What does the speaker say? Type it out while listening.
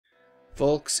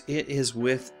Folks, it is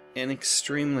with an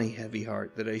extremely heavy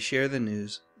heart that I share the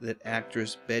news that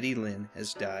actress Betty Lynn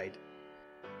has died.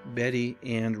 Betty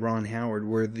and Ron Howard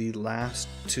were the last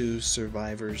two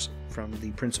survivors from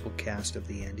the principal cast of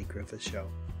the Andy Griffith Show.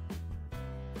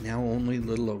 Now only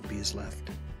little Opie is left.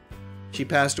 She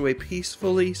passed away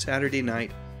peacefully Saturday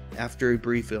night after a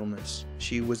brief illness.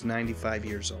 She was 95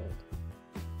 years old.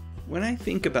 When I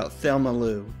think about Thelma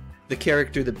Lou, the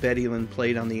character that Betty Lynn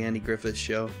played on the Andy Griffith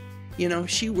Show, you know,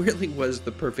 she really was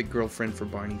the perfect girlfriend for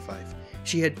Barney Fife.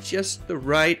 She had just the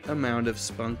right amount of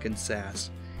spunk and sass.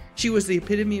 She was the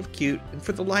epitome of cute, and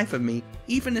for the life of me,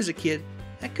 even as a kid,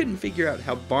 I couldn't figure out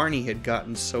how Barney had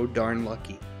gotten so darn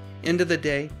lucky. End of the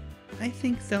day, I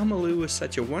think Thelma Lou was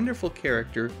such a wonderful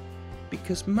character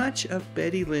because much of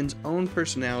Betty Lynn's own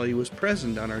personality was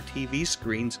present on our TV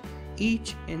screens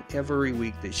each and every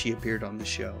week that she appeared on the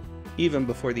show. Even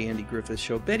before the Andy Griffith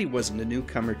Show, Betty wasn't a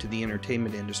newcomer to the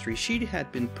entertainment industry. She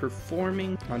had been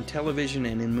performing on television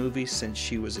and in movies since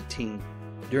she was a teen.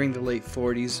 During the late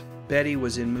 40s, Betty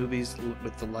was in movies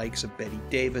with the likes of Bette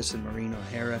Davis and Maureen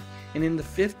O'Hara, and in the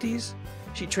 50s,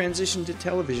 she transitioned to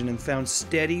television and found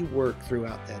steady work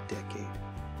throughout that decade.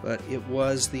 But it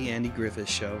was the Andy Griffith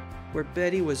Show where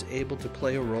Betty was able to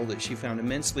play a role that she found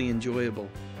immensely enjoyable,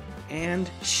 and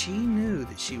she knew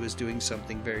that she was doing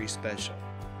something very special.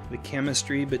 The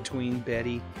chemistry between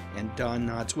Betty and Don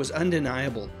Knotts was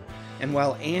undeniable, and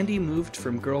while Andy moved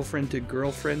from girlfriend to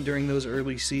girlfriend during those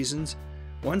early seasons,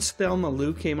 once Thelma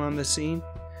Lou came on the scene,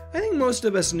 I think most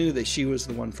of us knew that she was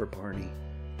the one for Barney.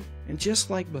 And just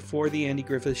like before the Andy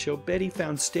Griffith Show, Betty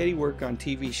found steady work on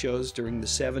TV shows during the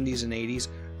 70s and 80s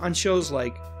on shows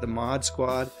like The Mod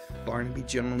Squad, Barnaby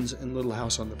Jones, and Little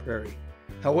House on the Prairie.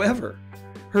 However,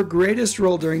 her greatest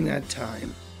role during that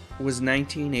time was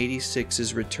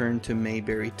 1986's return to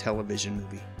Mayberry television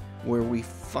movie, where we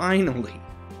finally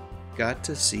got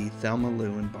to see Thelma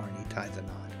Lou and Barney tie the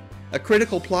knot. A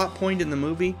critical plot point in the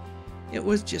movie, it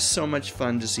was just so much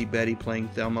fun to see Betty playing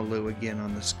Thelma Lou again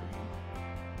on the screen.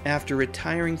 After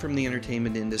retiring from the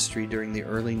entertainment industry during the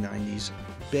early 90s,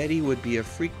 Betty would be a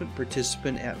frequent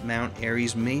participant at Mount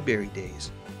Airy's Mayberry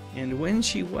days. And when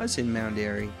she was in Mount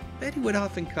Airy, Betty would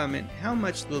often comment how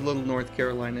much the little North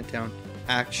Carolina town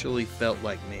actually felt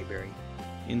like Mayberry.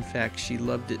 In fact, she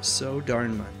loved it so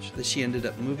darn much that she ended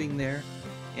up moving there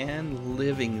and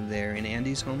living there in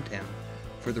Andy's hometown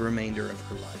for the remainder of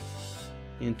her life.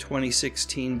 In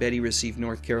 2016, Betty received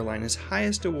North Carolina's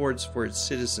highest awards for its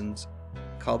citizens,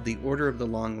 called the Order of the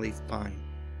Longleaf Pine.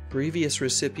 Previous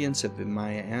recipients have been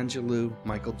Maya Angelou,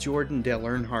 Michael Jordan, Dale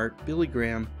Earnhardt, Billy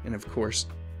Graham, and of course,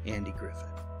 Andy Griffith.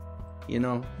 You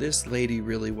know, this lady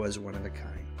really was one of a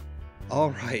kind.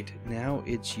 Alright, now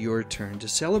it's your turn to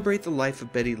celebrate the life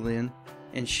of Betty Lynn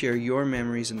and share your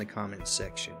memories in the comments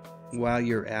section. While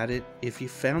you're at it, if you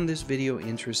found this video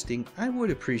interesting, I would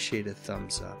appreciate a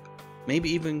thumbs up. Maybe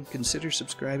even consider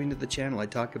subscribing to the channel. I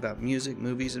talk about music,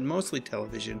 movies, and mostly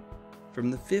television from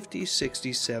the 50s,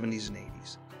 60s, 70s, and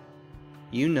 80s.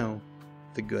 You know,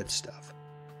 the good stuff.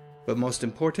 But most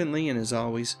importantly, and as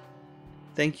always,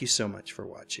 thank you so much for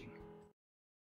watching.